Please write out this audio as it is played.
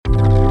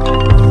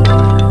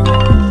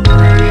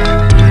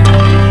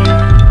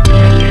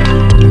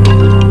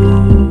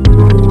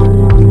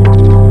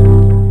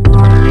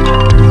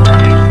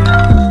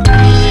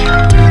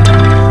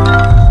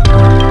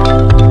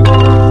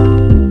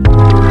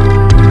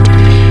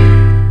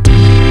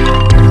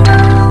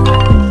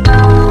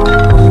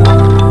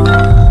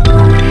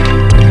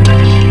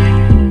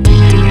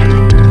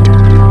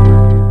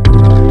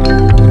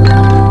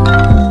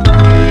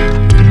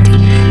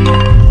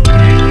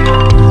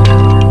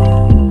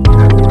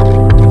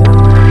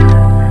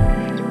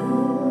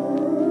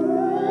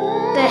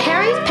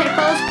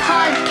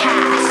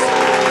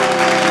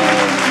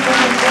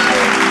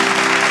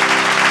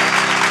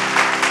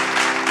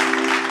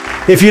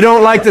If you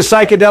don't like the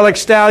Psychedelic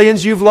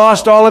Stallions, you've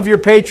lost all of your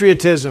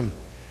patriotism.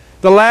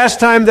 The last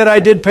time that I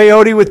did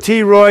peyote with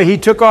T. Roy, he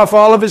took off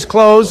all of his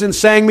clothes and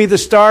sang me the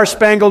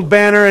Star-Spangled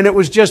Banner, and it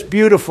was just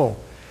beautiful.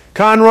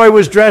 Conroy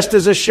was dressed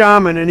as a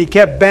shaman, and he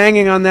kept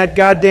banging on that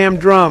goddamn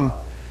drum.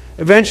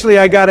 Eventually,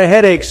 I got a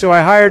headache, so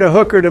I hired a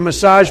hooker to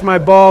massage my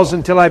balls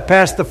until I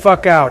passed the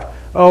fuck out.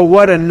 Oh,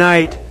 what a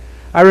night.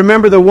 I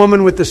remember the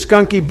woman with the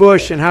skunky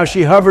bush and how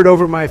she hovered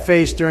over my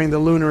face during the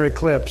lunar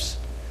eclipse.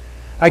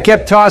 I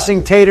kept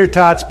tossing tater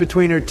tots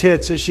between her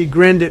tits as she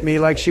grinned at me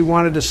like she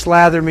wanted to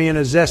slather me in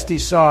a zesty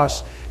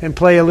sauce and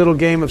play a little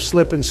game of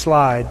slip and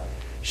slide.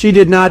 She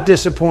did not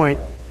disappoint.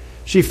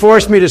 She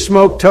forced me to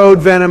smoke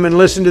toad venom and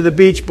listen to the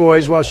Beach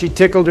Boys while she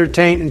tickled her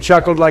taint and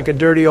chuckled like a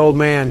dirty old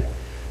man.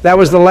 That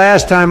was the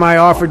last time I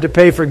offered to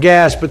pay for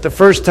gas, but the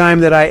first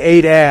time that I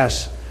ate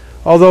ass.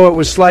 Although it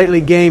was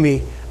slightly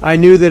gamey, I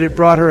knew that it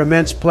brought her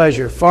immense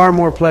pleasure, far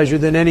more pleasure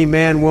than any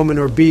man, woman,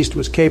 or beast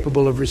was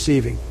capable of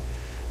receiving.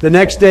 The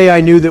next day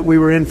I knew that we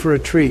were in for a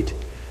treat.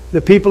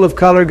 The people of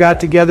color got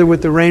together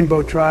with the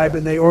Rainbow Tribe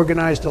and they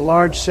organized a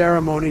large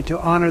ceremony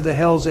to honor the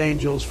Hells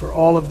Angels for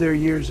all of their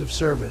years of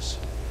service.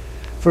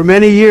 For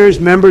many years,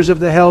 members of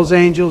the Hells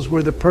Angels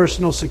were the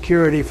personal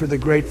security for the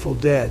Grateful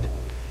Dead.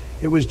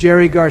 It was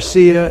Jerry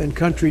Garcia and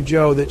Country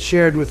Joe that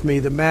shared with me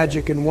the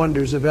magic and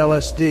wonders of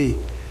LSD.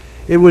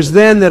 It was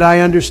then that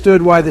I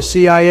understood why the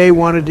CIA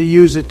wanted to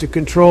use it to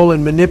control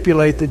and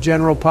manipulate the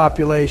general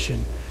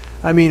population.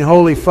 I mean,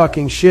 holy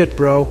fucking shit,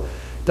 bro.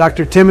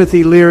 Dr.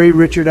 Timothy Leary,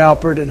 Richard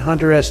Alpert, and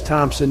Hunter S.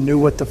 Thompson knew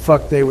what the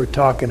fuck they were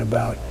talking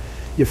about.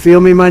 You feel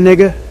me, my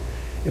nigga?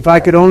 If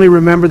I could only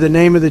remember the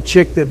name of the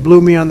chick that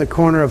blew me on the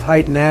corner of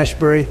Height and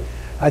Ashbury,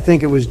 I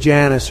think it was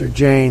Janice or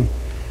Jane.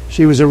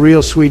 She was a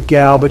real sweet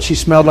gal, but she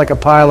smelled like a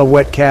pile of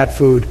wet cat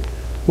food.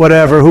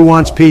 Whatever, who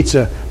wants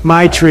pizza?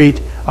 My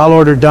treat. I'll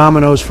order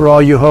Domino's for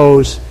all you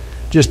hoes.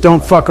 Just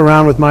don't fuck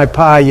around with my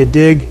pie, you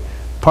dig?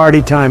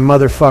 Party time,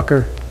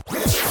 motherfucker.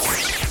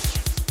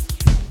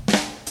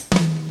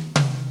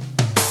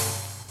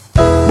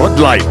 Bud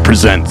Light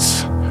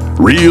presents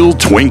Real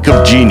Twink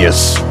of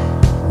Genius.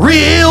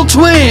 Real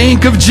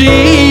Twink of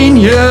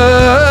Genius.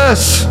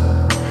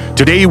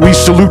 Today we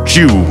salute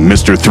you,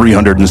 Mr.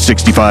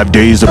 365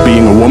 Days of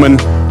Being a Woman.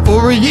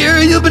 For a year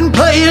you've been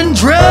playing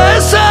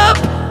dress up.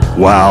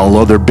 While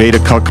other beta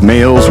cuck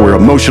males were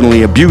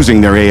emotionally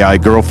abusing their AI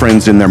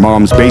girlfriends in their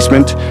mom's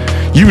basement,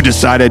 you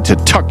decided to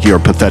tuck your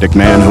pathetic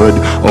manhood,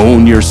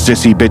 own your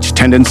sissy bitch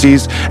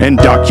tendencies, and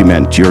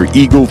document your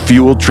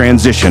ego-fueled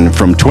transition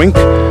from twink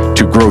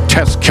to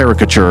grotesque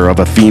caricature of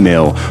a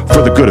female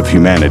for the good of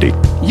humanity.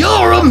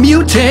 You're a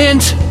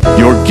mutant.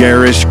 Your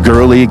garish,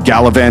 girly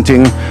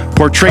gallivanting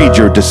portrayed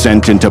your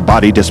descent into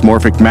body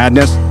dysmorphic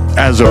madness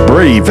as a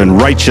brave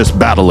and righteous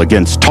battle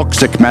against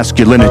toxic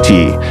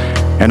masculinity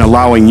and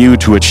allowing you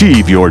to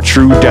achieve your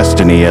true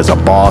destiny as a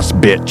boss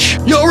bitch.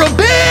 You're a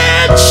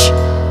bitch!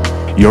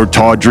 Your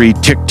tawdry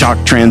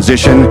TikTok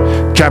transition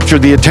captured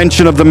the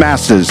attention of the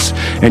masses,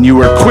 and you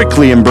were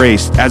quickly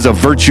embraced as a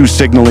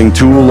virtue-signaling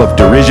tool of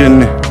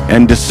derision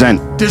and dissent.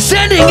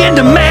 Descending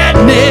into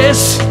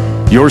madness!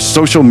 Your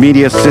social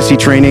media sissy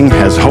training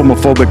has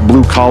homophobic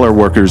blue-collar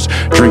workers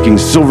drinking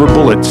silver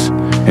bullets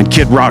and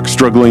Kid Rock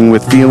struggling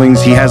with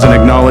feelings he hasn't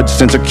acknowledged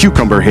since a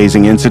cucumber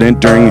hazing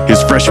incident during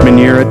his freshman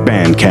year at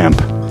band camp.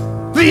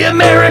 The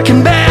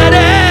American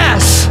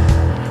badass!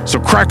 So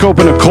crack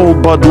open a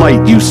cold Bud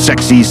Light, you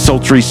sexy,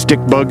 sultry stick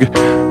bug,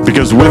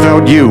 because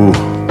without you,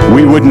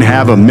 we wouldn't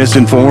have a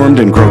misinformed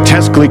and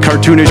grotesquely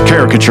cartoonish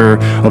caricature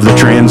of the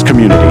trans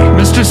community.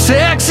 Mr.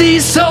 Sexy,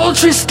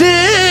 sultry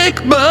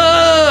stick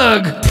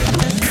bug!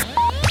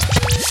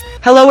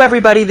 Hello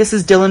everybody, this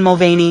is Dylan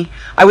Mulvaney.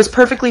 I was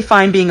perfectly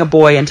fine being a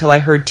boy until I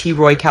heard T.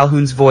 Roy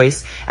Calhoun's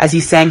voice as he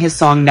sang his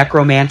song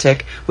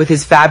Necromantic with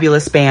his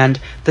fabulous band,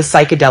 the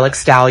Psychedelic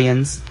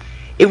Stallions.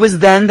 It was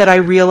then that I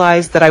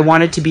realized that I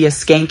wanted to be a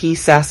skanky,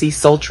 sassy,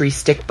 sultry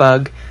stick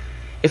bug.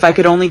 If I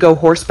could only go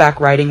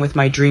horseback riding with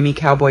my dreamy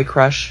cowboy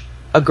crush.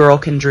 A girl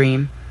can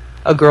dream.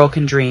 A girl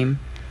can dream.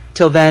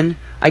 Till then,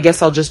 I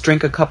guess I'll just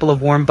drink a couple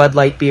of warm Bud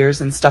Light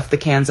beers and stuff the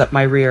cans up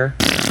my rear.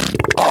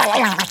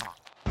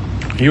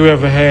 You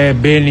ever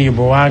had Benny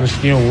Baraga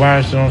skin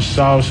washed on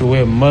sauce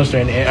with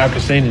mustard and I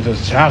could say the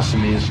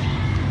sausages?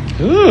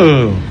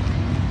 Ooh.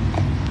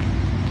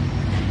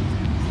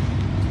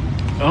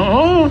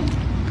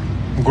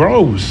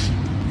 Gross.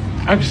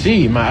 I can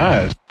see my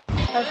eyes.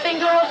 A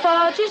finger of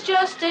fudge is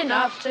just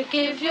enough to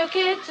give your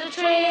kids a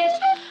treat.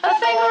 A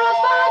finger of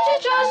fudge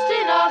is just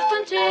enough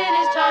until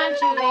it's time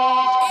to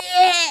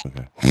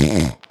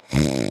eat.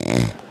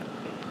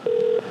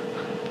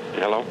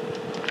 Hello?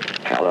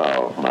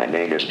 Hello, my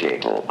name is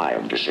Jekyll. I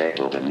am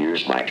disabled and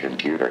use my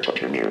computer to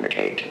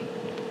communicate.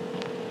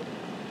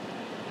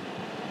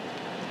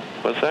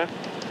 What's that?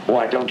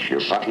 Why don't you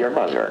fuck your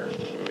mother?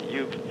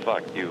 You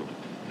fuck you.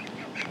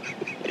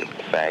 You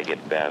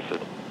faggot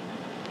bastard.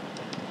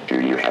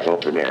 Do you have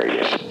open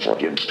areas for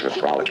kids to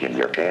frolic in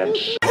your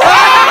pants?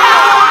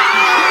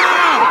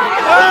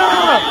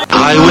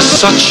 I was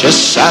such a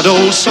sad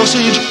old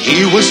sausage,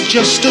 he was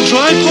just a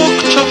dry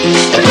pork chop.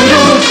 A good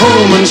old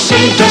Coleman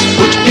saved us,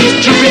 put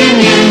beef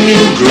dripping in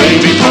new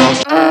gravy pot.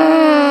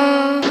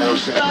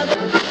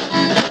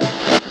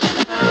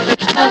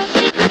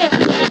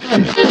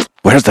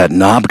 Where's that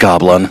knob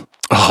goblin?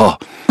 Oh.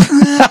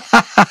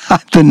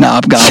 The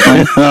knob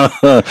goblin.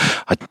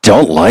 I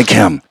don't like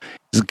him.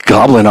 He's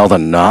gobbling all the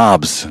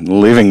knobs,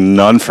 leaving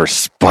none for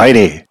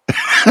Spidey.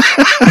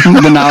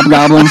 The knob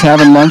goblin's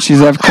having lunch. He's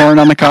have corn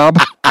on the cob.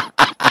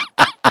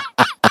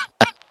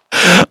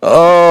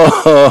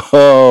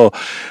 Oh.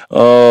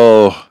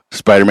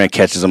 Spider-Man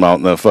catches him out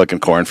in the fucking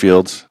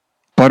cornfields.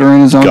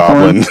 Buttering his own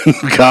Goblin. corn.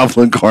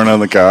 Goblin corn on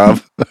the cob.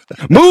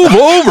 Move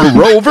over,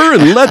 Rover,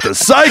 and let the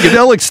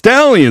Psychedelic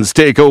Stallions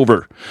take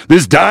over.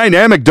 This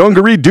dynamic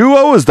dungaree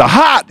duo is the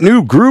hot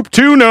new group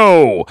to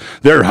know.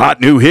 Their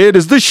hot new hit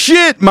is the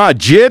shit, my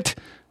jit.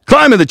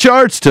 Climbing the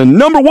charts to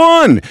number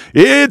 1,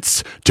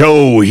 it's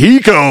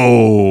Tohiko.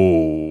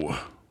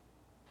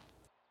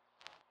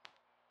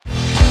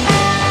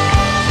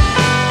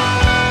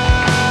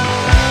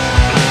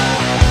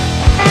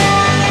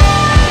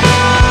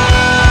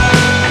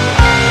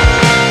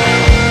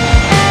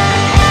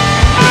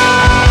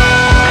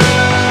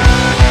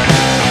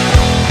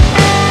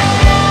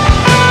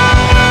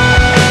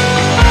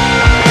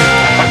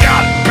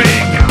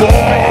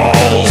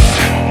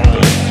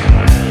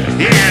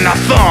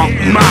 Thump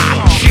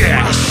my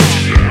chest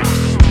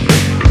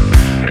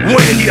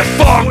when you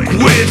fuck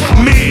with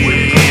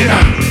me.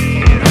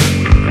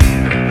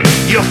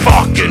 You're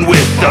fucking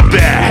with the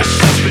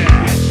best.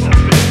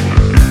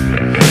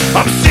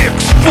 I'm 6'2",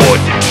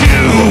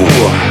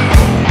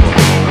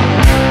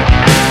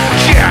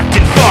 jacked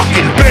and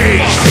fucking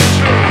bass.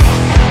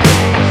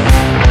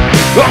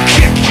 I'll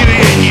kick you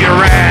in your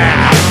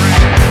ass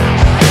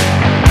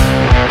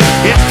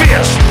and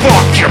fist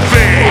fuck your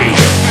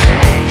face.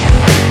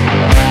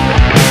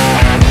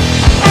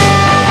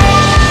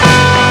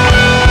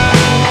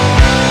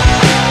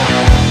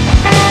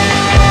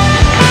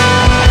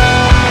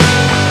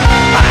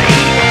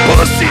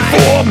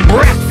 For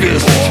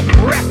breakfast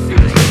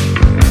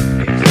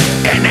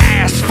and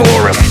ask for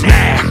a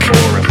snack.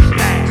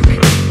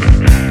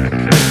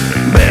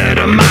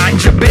 Better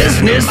mind your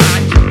business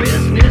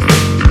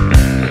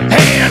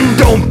and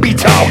don't be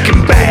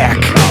talking back.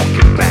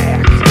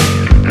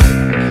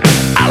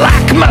 I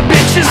like my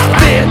bitches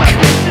thick,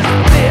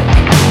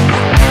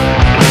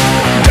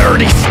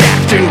 dirty,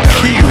 stacked, and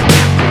cute.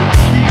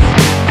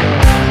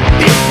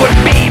 It would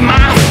be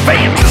my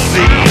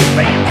fantasy.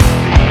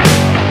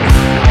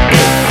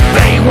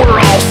 They were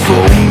also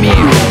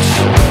mute.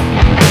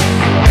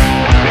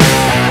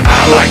 I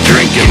like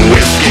drinking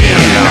whiskey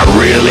and I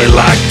really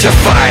like to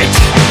fight.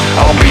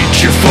 I'll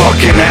beat your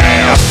fucking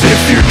ass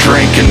if you're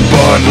drinking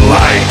Bud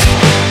Light.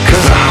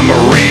 Cause I'm a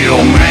real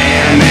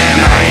man and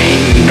I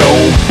ain't no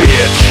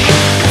bitch.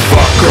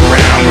 Fuck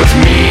around with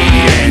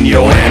me and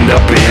you'll end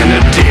up in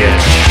a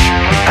ditch.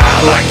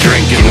 I like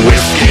drinking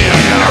whiskey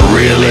and I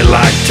really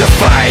like to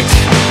fight.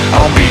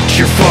 I'll beat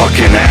your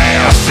fucking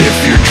ass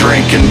if you're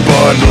drinking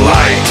Bud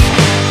Light.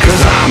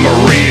 Cause I'm a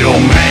real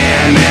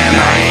man and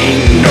I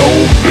ain't no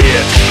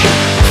bitch.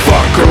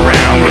 Fuck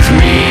around with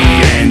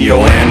me and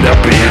you'll end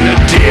up in a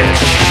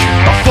ditch.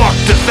 I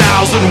fucked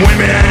 1,000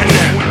 women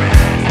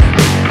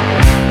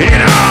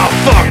and I'll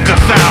fuck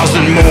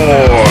 1,000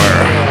 more.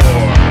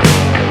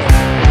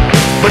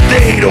 But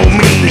they don't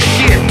mean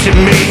shit to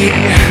me,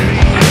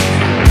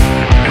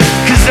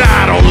 cause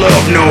I don't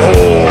love no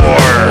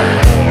whore.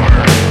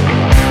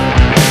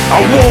 I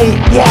won't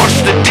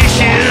wash the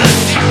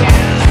dishes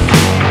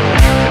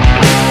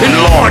and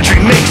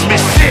laundry makes me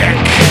sick.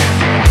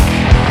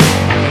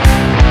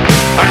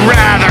 I'd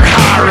rather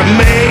hire a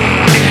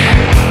maid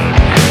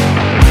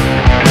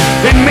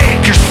and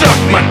make her suck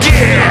my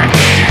dick.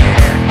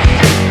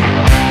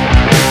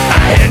 I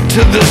head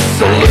to the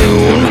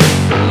saloon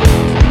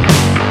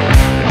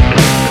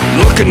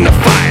looking to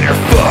find her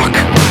fuck.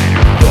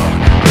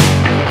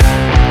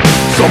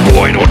 So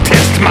boy, don't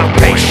test my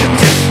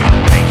patience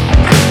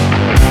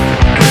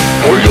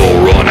or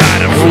you'll run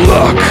out of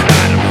luck.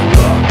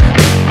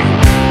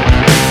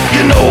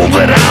 You know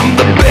that I'm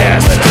the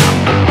best,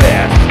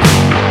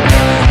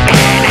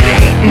 and it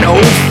ain't no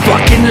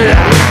fucking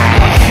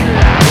lie.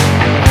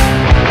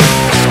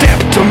 Step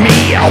to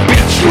me, I'll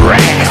beat your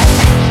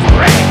ass,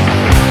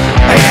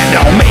 and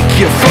I'll make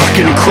you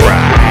fucking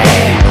cry.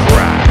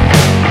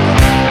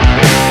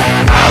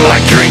 I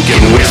like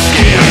drinking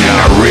whiskey and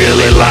I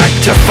really like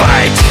to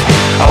fight.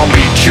 I'll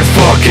beat your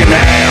fucking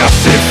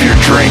ass if you're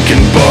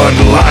drinking Bud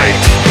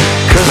Light.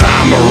 Cause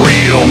I'm a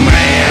real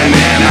man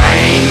and I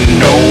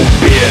ain't no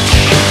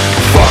bitch.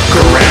 Fuck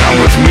around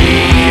with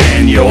me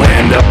and you'll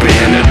end up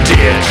in a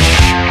ditch.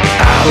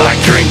 I like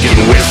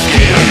drinking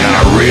whiskey and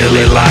I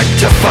really like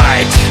to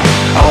fight.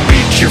 I'll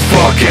beat your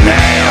fucking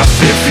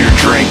ass if you're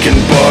drinking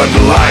Bud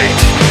Light.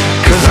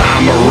 Cause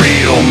I'm a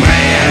real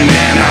man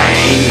and I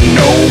ain't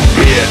no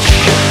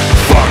bitch.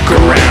 Fuck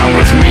around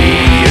with me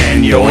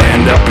and you'll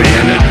end up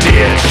in a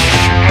ditch.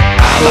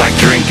 I like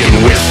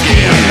drinking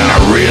whiskey and I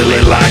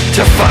really like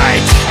to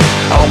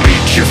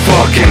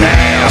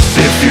ass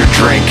if you're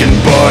drinking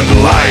Bud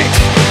Light.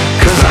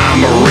 Cause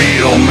I'm a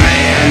real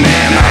man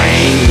and I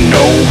ain't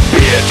no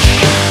bitch.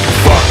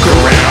 Fuck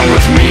around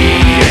with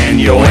me and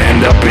you'll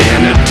end up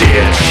in a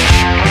ditch.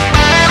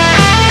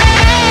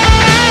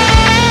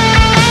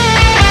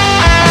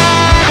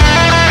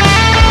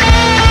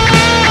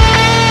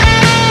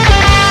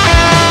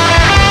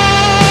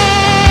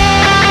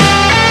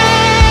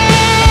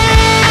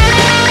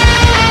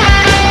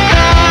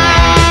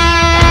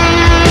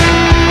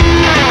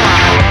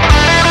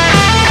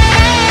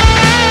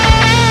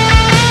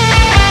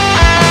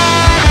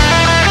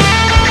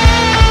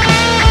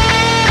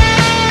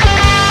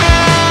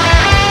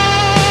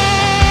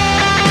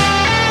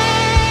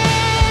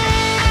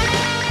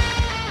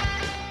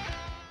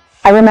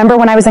 I remember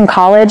when I was in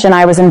college and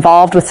I was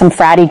involved with some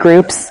fratty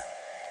groups.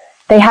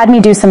 They had me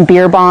do some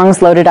beer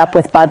bongs loaded up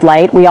with Bud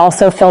Light. We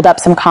also filled up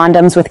some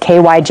condoms with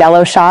KY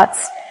Jello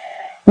shots.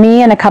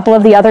 Me and a couple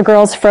of the other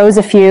girls froze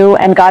a few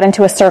and got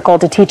into a circle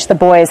to teach the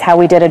boys how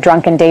we did a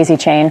drunken daisy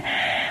chain.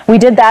 We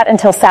did that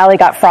until Sally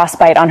got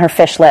frostbite on her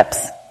fish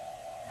lips.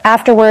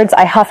 Afterwards,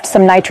 I huffed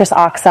some nitrous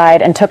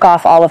oxide and took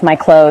off all of my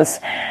clothes.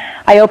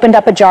 I opened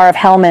up a jar of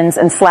Hellmann's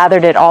and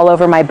slathered it all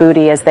over my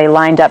booty as they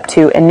lined up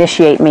to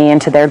initiate me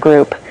into their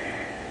group.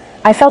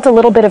 I felt a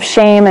little bit of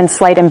shame and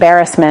slight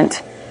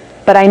embarrassment,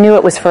 but I knew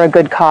it was for a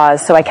good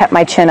cause, so I kept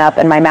my chin up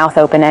and my mouth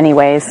open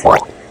anyways.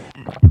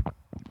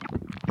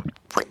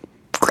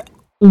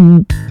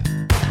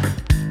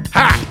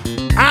 Hi,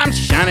 I'm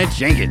Shiny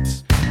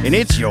Jenkins, and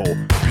it's your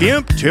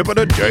pimp tip of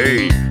the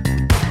day.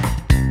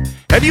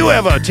 Have you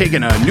ever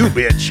taken a new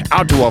bitch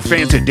out to a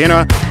fancy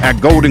dinner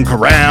at Golden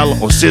Corral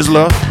or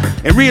Sizzler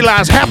and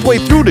realized halfway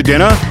through the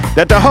dinner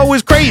that the hoe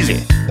is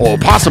crazy or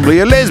possibly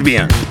a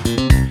lesbian?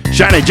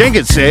 Shiny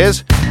Jenkins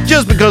says,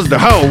 just because the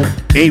hoe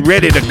ain't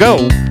ready to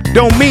go,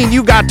 don't mean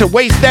you got to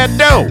waste that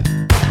dough.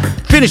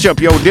 Finish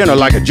up your dinner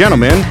like a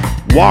gentleman,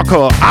 walk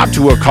her out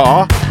to her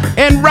car,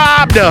 and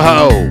rob the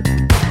hoe.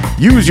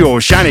 Use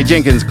your Shiny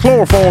Jenkins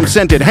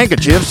chloroform-scented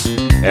handkerchiefs,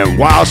 and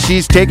while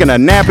she's taking a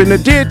nap in the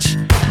ditch,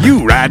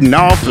 you riding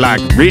off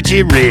like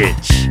Richie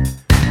Rich.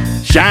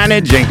 Shiny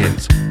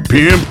Jenkins,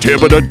 pimp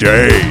tip of the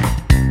day.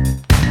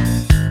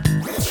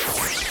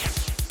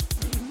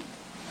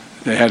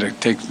 They had to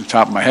take the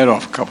top of my head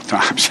off a couple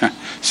times,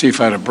 see if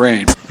I had a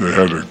brain. They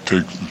had to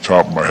take the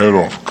top of my head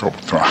off a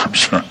couple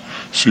times,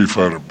 see if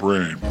I had a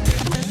brain.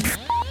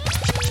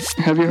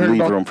 Have you heard Leave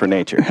about room for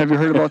nature. Have you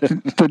heard about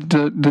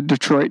the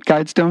Detroit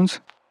Guidestones?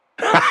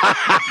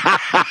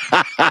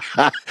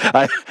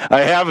 I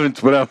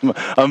haven't, but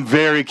I'm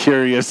very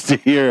curious to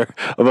hear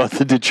about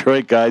the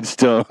Detroit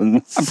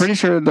Guidestones. I'm pretty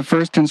sure the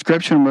first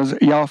inscription was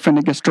 "Y'all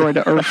finna destroy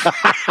the earth."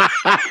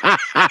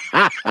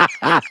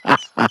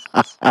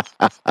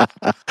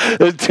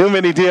 There's too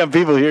many damn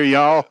people here,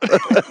 y'all.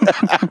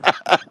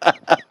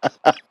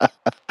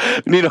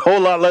 We need a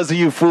whole lot less of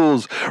you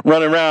fools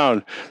running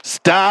around.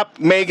 Stop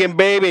making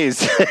babies.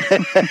 That's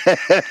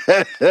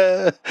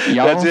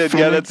it.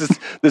 Yeah, that's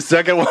the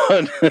second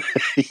one.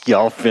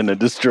 Y'all finna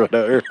destroy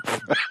the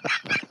earth.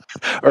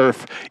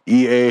 Earth.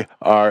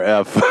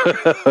 E-A-R-F.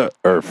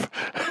 Earth.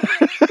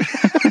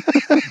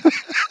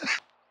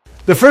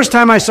 The first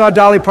time I saw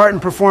Dolly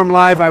Parton perform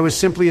live, I was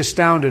simply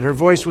astounded. Her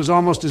voice was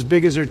almost as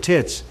big as her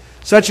tits.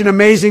 Such an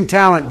amazing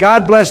talent.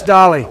 God bless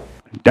Dolly.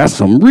 That's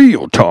some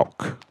real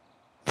talk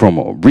from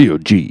a real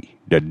G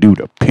that do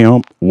the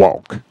pimp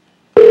walk.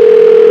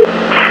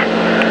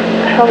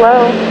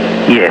 Hello?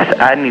 Yes,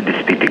 I need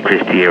to speak to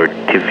Christy or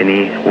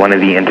Tiffany, one of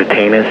the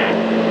entertainers.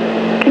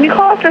 Can you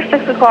call after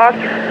 6 o'clock?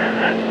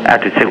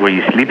 After 6, were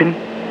you sleeping?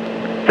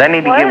 So I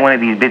need to get one of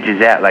these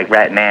bitches out, like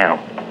right now.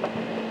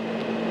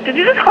 Did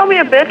you just call me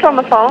a bitch on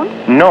the phone?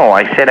 No,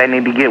 I said I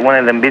need to get one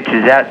of them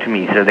bitches out to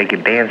me so they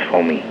could dance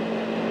for me.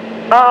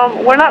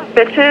 We're not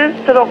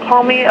bitches, so don't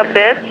call me a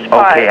bitch.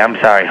 Bye. Okay, I'm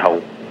sorry,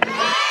 ho.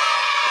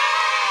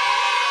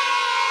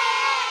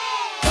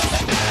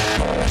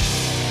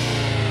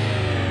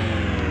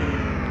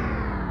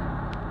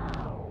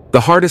 The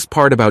hardest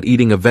part about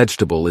eating a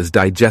vegetable is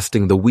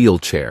digesting the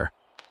wheelchair.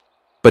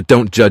 But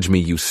don't judge me,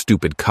 you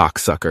stupid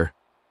cocksucker.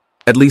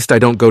 At least I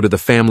don't go to the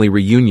family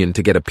reunion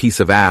to get a piece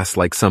of ass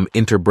like some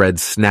interbred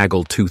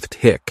snaggle-toothed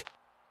hick.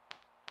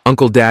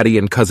 Uncle Daddy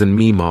and Cousin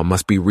Meemaw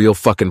must be real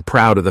fucking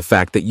proud of the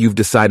fact that you've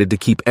decided to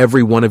keep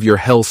every one of your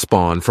hell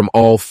spawn from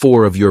all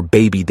 4 of your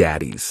baby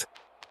daddies.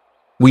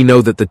 We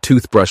know that the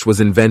toothbrush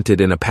was invented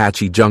in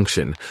Apache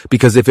Junction,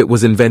 because if it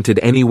was invented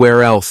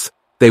anywhere else,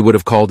 they would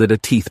have called it a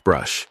teeth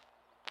brush.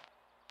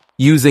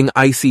 Using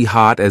icy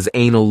hot as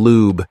anal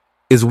lube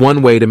is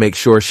one way to make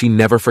sure she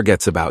never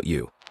forgets about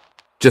you.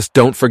 Just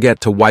don't forget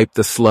to wipe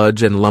the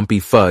sludge and lumpy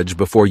fudge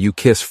before you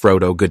kiss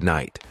Frodo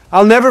goodnight.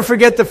 I'll never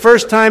forget the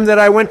first time that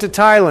I went to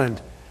Thailand.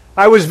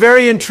 I was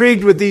very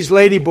intrigued with these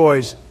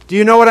ladyboys. Do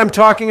you know what I'm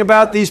talking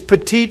about? These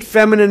petite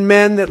feminine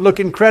men that look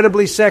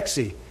incredibly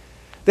sexy.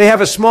 They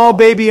have a small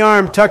baby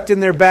arm tucked in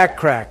their back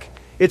crack.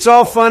 It's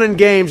all fun and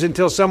games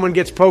until someone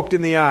gets poked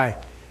in the eye.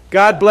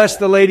 God bless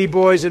the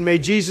ladyboys, and may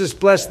Jesus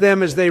bless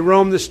them as they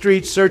roam the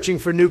streets searching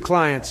for new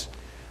clients.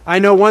 I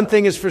know one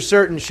thing is for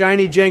certain,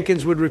 Shiny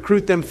Jenkins would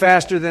recruit them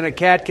faster than a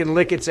cat can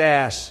lick its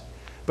ass.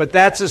 But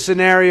that's a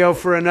scenario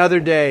for another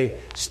day.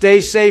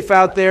 Stay safe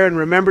out there and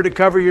remember to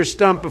cover your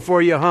stump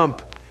before you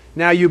hump.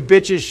 Now you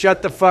bitches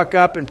shut the fuck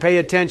up and pay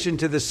attention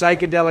to the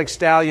Psychedelic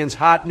Stallions'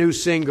 hot new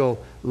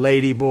single,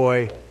 Lady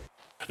Boy.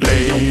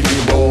 Lady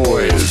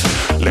boys,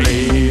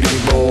 lady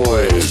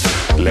boys,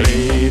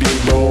 lady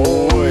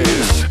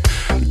boys,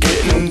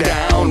 getting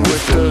down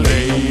with the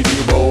lady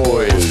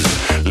boys,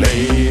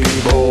 lady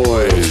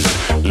boys,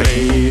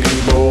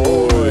 lady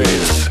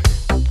boys.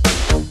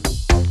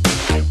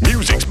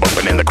 Music's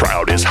bumping and the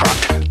crowd is hot.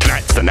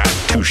 Tonight's the night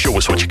to show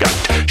us what you got.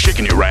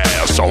 Shaking your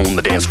ass on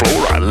the dance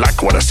floor. I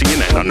like what I see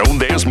and I know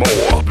there's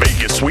more.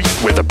 Vegas suite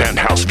with a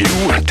penthouse view.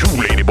 Two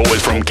lady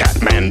boys from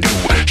Kathmandu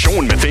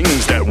showing me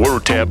things that were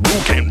taboo.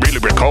 Can't really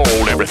recall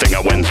everything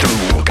I went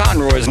through.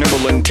 Conroy's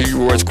nimble and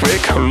T-Roy's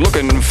quick.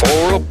 Looking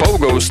for a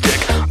pogo stick.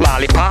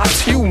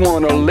 Lollipops you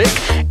wanna lick.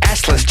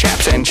 Assless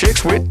chaps and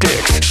chicks with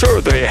dicks. Sure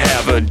they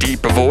have a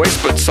deeper voice,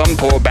 but some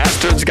poor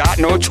bastards got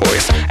no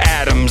choice.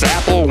 Adam's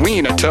apple,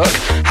 wiener tuck,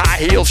 high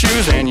heel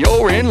shoes and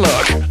you're in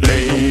luck.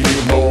 Lady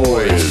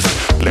boys,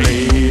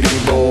 lady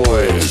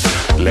boys,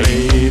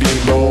 lady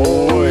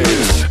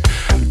boys,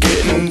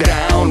 getting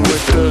down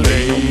with the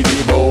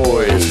lady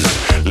boys,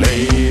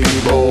 lady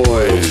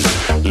boys,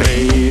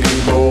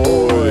 lady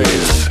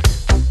boys.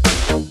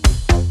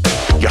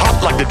 You're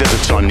hot like the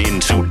desert sun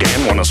in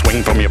Sudan. Wanna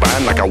swing from your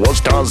vine like I was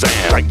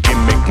Tarzan. Like Jim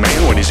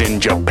McMahon when he's in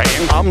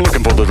Japan. I'm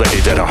looking for the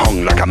ladies that are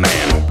hung like a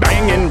man.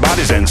 Banging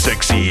bodies and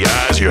sexy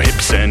eyes. Your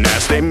hips and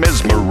ass, they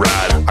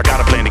mesmerize. I got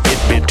a plan to get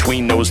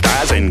between those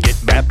thighs and get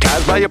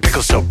baptized by your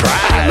pickle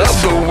surprise. I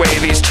love the way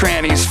these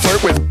trannies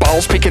flirt with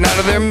balls peeking out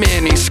of their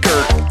mini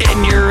skirt.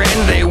 In your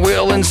end they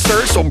will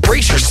insert, so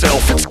brace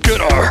yourself, it's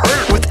gonna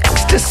hurt. With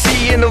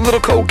ecstasy and a little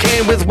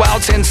cocaine, with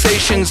wild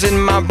sensations in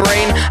my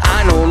brain,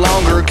 I no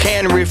longer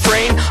can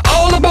refrain.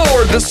 All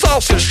aboard the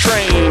sausage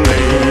train.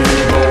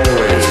 Lady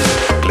boys,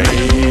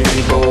 lady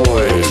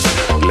boys,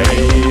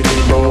 lady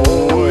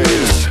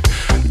boys,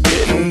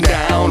 getting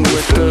down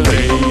with the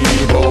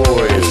lady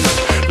boys,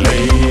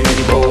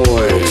 lady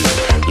boys,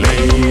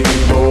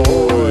 lady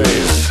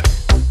boys,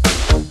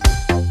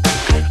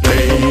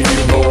 lady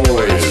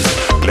boys,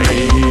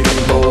 lady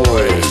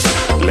boys,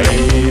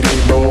 lady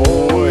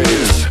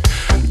boys,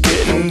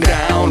 getting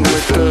down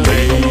with the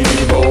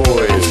lady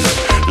boys,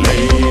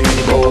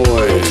 lady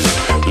boys,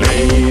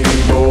 lady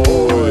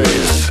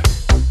boys,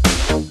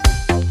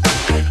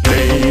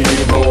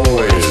 lady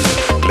boys,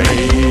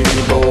 lady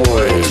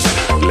boys,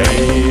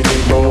 lady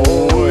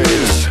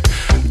boys,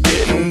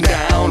 getting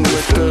down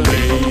with the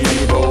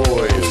lady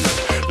boys,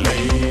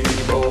 lady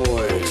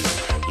boys,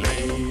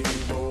 lady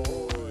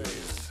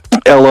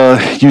boys.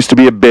 Ella used to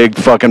be a big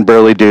fucking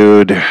burly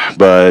dude,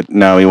 but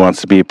now he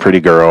wants to be a pretty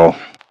girl.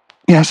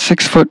 Yeah,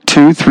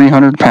 6'2",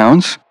 300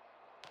 pounds.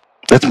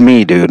 That's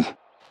me, dude.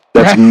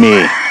 That's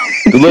me.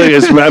 Look,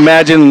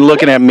 imagine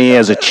looking at me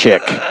as a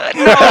chick. No.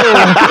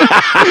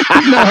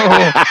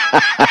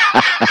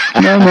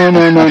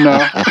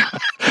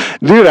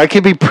 Dude, I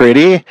could be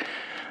pretty.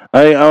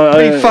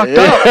 Pretty fucked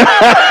up.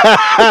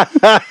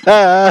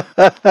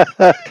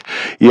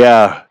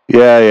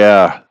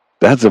 Yeah.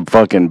 That's a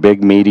fucking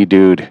big meaty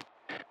dude.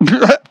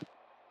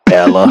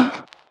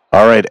 Ella.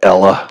 All right,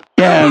 Ella.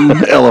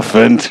 Yeah.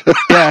 Elephant.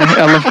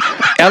 Yeah,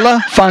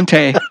 Ella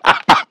Fonte.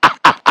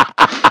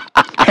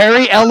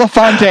 Harry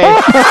Elefante.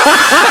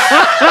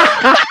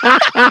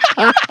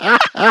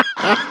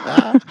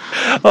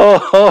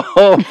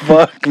 Oh,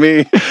 fuck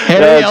me.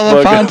 Harry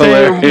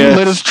Elefante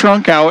lit his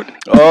trunk out.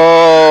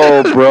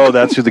 Oh, bro,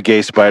 that's who the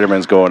gay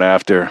Spider-Man's going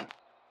after.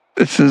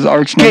 This is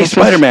arch Gay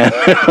Spider-Man.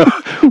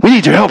 We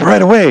need your help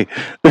right away.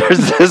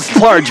 There's this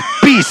large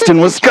beast in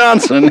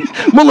Wisconsin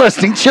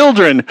molesting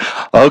children.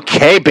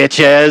 Okay,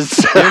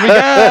 bitches. Here we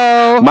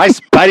go. My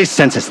spidey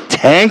sense is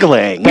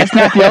tangling. That's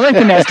not the only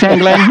thing that's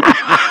tangling.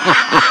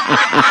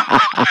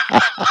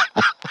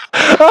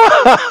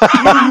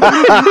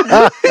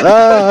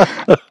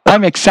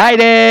 I'm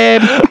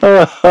excited.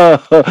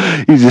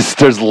 He just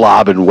starts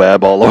lobbing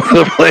web all over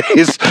the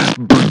place.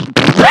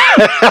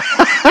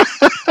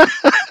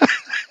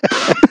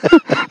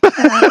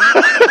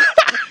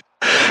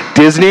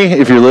 Disney,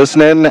 if you're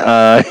listening,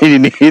 you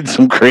need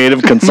some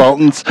creative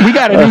consultants. We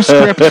got a new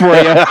script for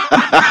you.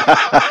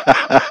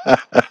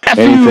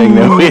 Anything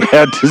that we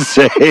had to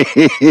say,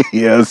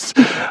 yes,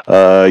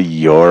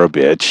 you're a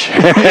bitch.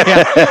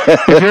 Yeah.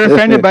 If you're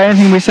offended by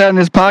anything we said in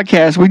this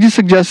podcast, we just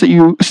suggest that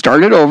you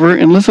start it over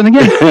and listen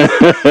again.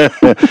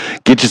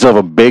 Get yourself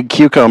a big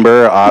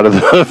cucumber out of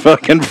the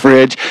fucking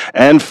fridge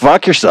and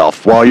fuck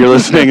yourself while you're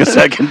listening a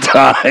second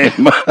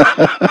time.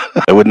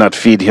 I would not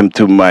feed him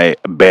to my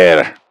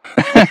bear.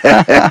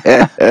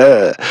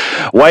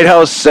 White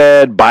House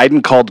said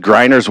Biden called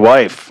Griner's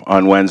wife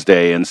on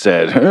Wednesday and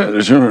said, you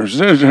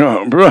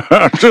know,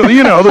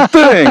 the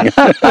thing.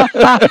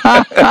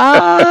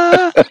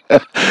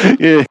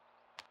 Yeah.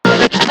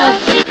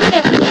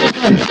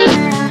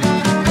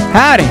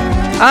 Howdy,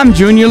 I'm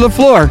Junior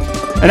LaFleur,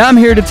 and I'm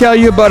here to tell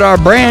you about our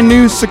brand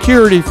new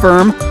security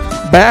firm,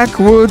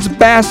 backwoods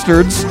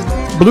bastards,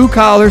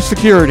 blue-collar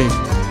security.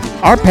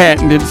 Our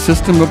patented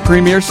system of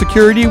premier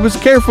security was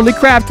carefully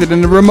crafted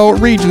in the remote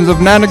regions of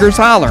Nanagar's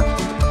Holler.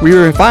 We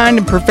refined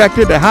and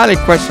perfected a highly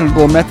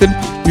questionable method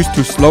used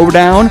to slow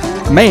down,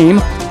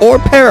 maim, or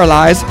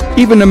paralyze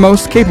even the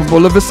most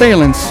capable of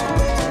assailants.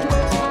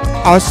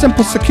 Our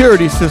simple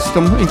security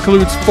system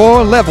includes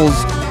 4 levels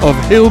of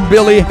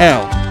hillbilly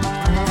hell.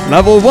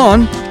 Level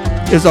 1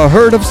 is a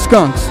herd of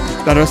skunks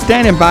that are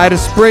standing by to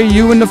spray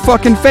you in the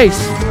fucking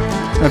face.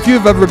 Now, if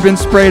you've ever been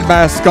sprayed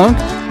by a skunk,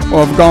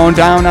 or have gone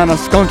down on a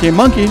skunky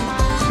monkey,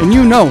 then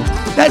you know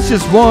that's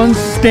just one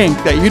stink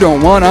that you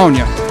don't want on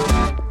you.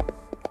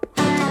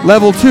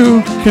 Level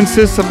 2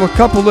 consists of a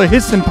couple of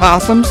hissing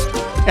possums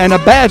and a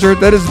badger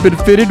that has been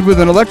fitted with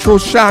an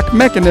electroshock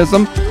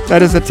mechanism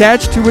that is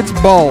attached to its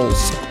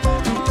balls.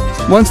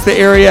 Once the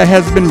area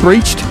has been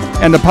breached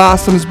and the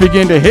possums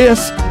begin to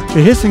hiss,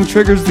 the hissing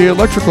triggers the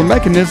electrical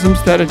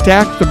mechanisms that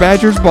attack the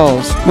badger's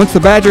balls. Once the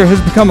badger has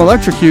become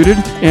electrocuted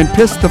and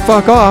pissed the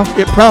fuck off,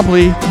 it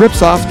promptly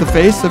rips off the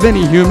face of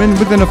any human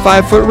within a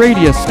 5-foot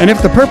radius. And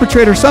if the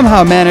perpetrator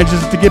somehow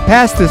manages to get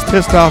past this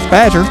pissed off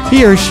badger,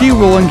 he or she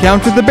will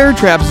encounter the bear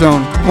trap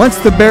zone. Once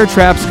the bear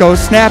traps go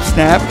snap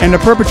snap and the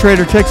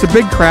perpetrator takes a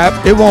big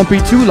crap, it won't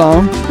be too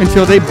long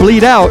until they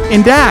bleed out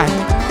and die.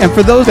 And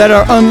for those that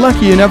are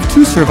unlucky enough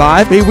to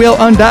survive, they will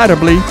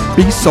undoubtedly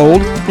be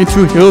sold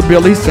into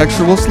hillbilly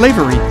sexual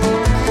slavery.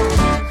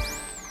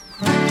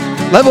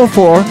 Level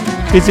 4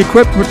 is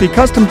equipped with the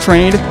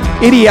custom-trained,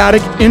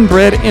 idiotic,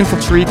 inbred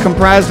infantry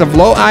comprised of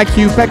low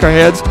IQ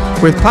peckerheads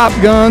with pop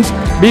guns,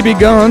 BB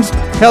guns,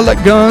 pellet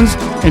guns,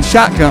 and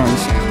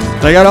shotguns.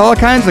 They got all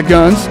kinds of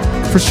guns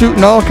for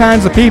shooting all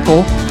kinds of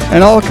people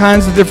in all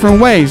kinds of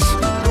different ways.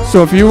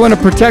 So if you want to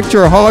protect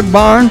your hog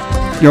barn,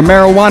 your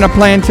marijuana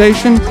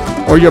plantation,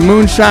 or your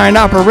moonshine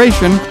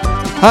operation,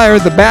 hire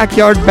the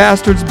Backyard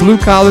Bastards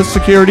blue-collar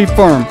security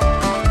firm.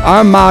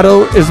 Our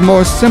motto is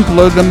more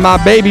simpler than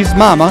my baby's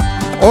mama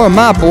or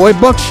my boy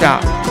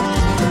Buckshot.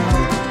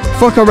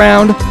 Fuck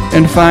around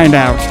and find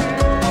out.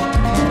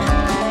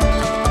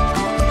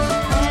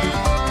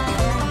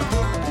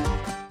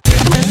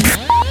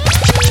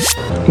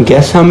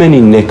 Guess how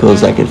many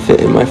nickels I could fit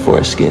in my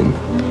foreskin?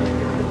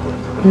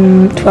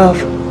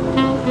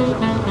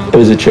 12. It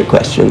was a trick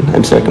question.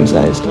 I'm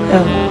circumcised.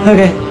 Oh,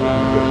 okay.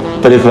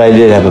 But if I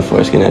did have a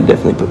foreskin, I'd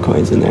definitely put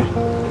coins in there.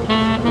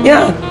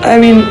 Yeah, I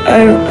mean,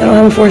 I don't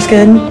have a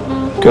foreskin.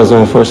 Girls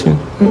don't have foreskin?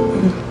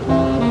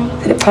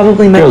 It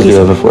probably might Girls be. do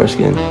have a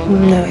foreskin.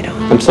 No, I don't.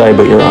 I'm sorry,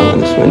 but you're wrong on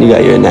this one. You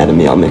got your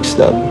anatomy all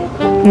mixed up.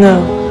 No.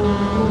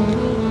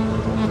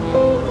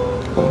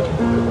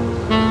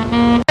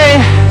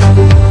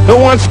 Who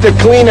wants to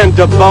clean and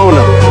debone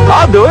them?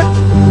 I'll do it.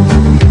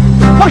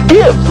 What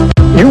gives?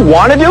 You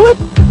want to do it?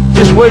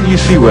 Just wait till you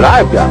see what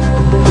I've got.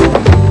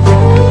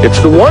 It's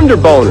the Wonder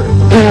Boner.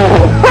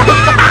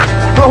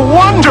 The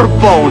Wonder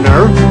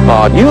Boner?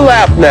 Oh, you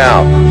laugh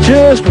now.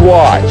 Just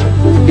watch.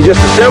 You just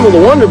assemble the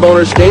Wonder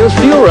Boner stainless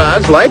steel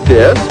rods like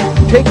this.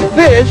 Take the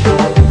fish,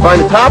 find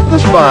the top of the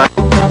spine,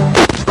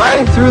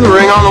 sliding through the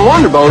ring on the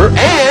Wonder Boner,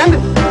 and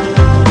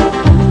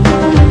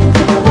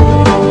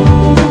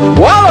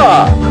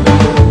voila!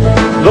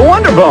 The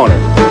Wonder Boner.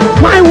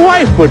 My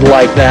wife would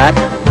like that.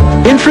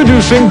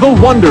 Introducing the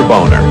Wonder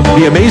Boner,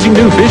 the amazing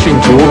new fishing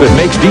tool that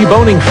makes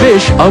deboning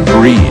fish a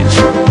breeze.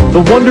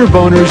 The Wonder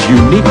Boner's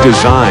unique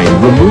design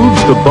removes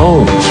the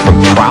bones from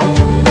trout,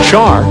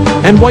 char,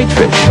 and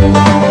whitefish.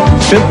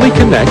 Simply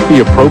connect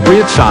the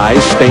appropriate size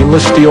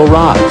stainless steel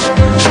rods.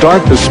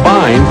 Start the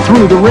spine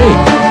through the ring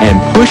and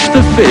push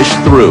the fish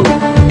through.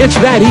 It's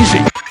that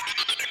easy.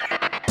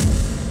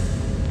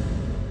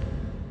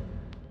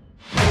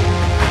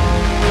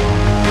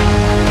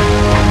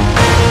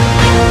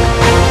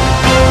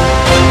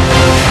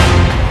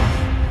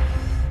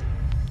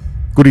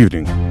 Good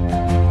evening.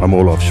 I'm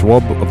Olaf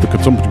Schwab of the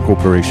Consumption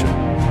Corporation.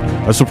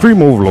 As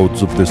supreme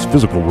overlords of this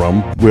physical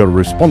realm, we are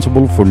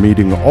responsible for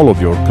meeting all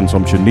of your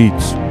consumption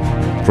needs.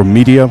 From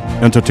media,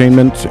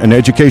 entertainment, and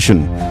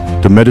education,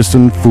 to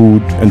medicine,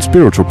 food, and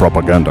spiritual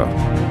propaganda.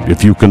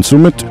 If you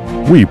consume it,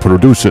 we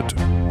produce it.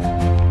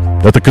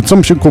 At the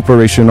Consumption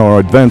Corporation,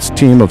 our advanced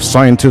team of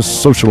scientists,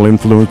 social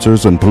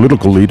influencers, and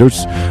political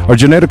leaders are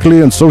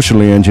genetically and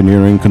socially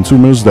engineering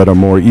consumers that are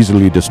more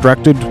easily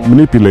distracted,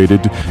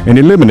 manipulated, and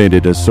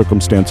eliminated as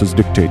circumstances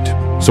dictate.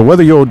 So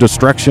whether your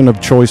distraction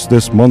of choice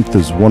this month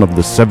is one of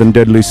the 7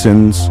 deadly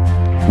sins,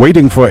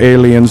 waiting for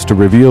aliens to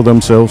reveal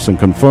themselves and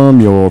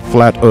confirm your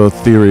flat earth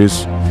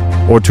theories,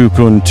 or to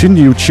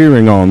continue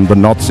cheering on the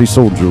Nazi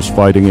soldiers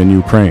fighting in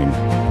Ukraine,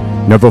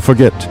 never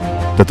forget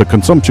that the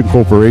Consumption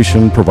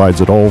Corporation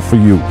provides it all for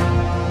you.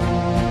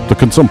 The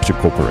Consumption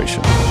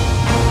Corporation.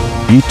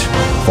 Eat,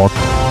 fuck,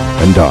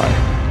 and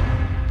die.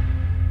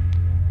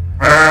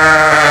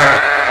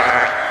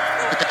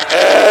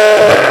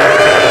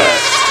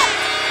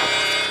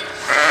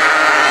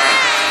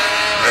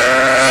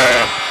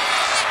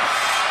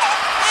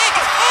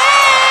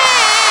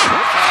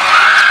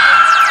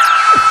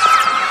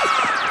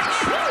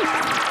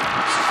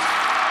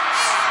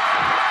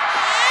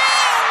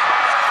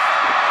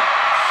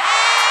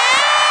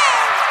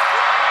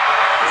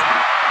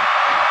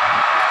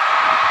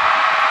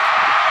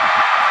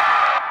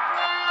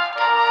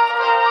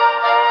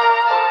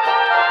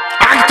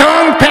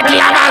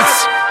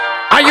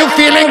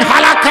 feeling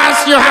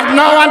Holocaust you have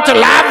no one to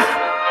love?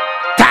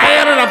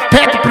 Tired of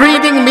pet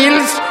breeding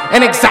mills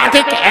and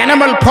exotic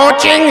animal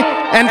poaching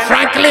and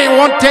frankly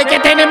won't take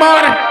it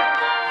anymore?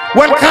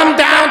 Well, come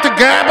down to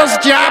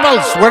Goebbels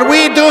Jobbles where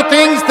we do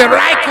things the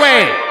right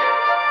way.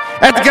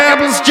 At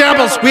Goebbels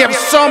Jobbles we have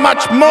so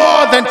much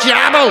more than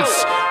jobbles.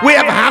 We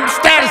have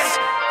hamsters,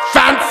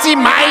 fancy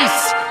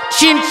mice,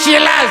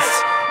 chinchillas,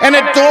 and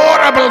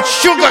adorable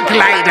sugar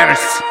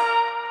gliders.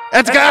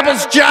 At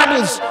Goebbels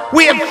Jobbles,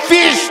 we have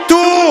fish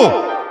too.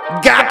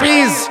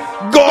 Guppies,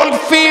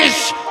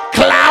 goldfish,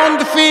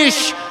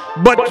 clownfish,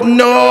 but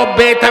no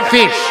beta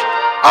fish.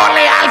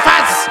 Only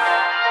alphas.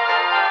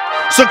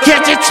 So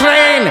catch a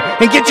train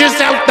and get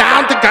yourself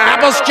down to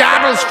Goebbels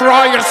Jobbles for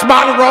all your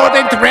small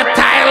rodent,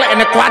 reptile, and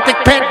aquatic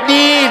pet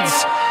needs.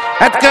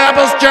 At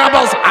Goebbels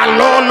Jobbles,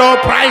 our low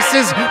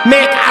prices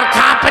make our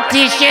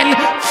competition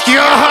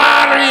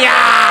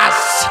furious.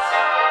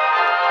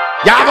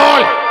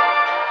 Jawohl!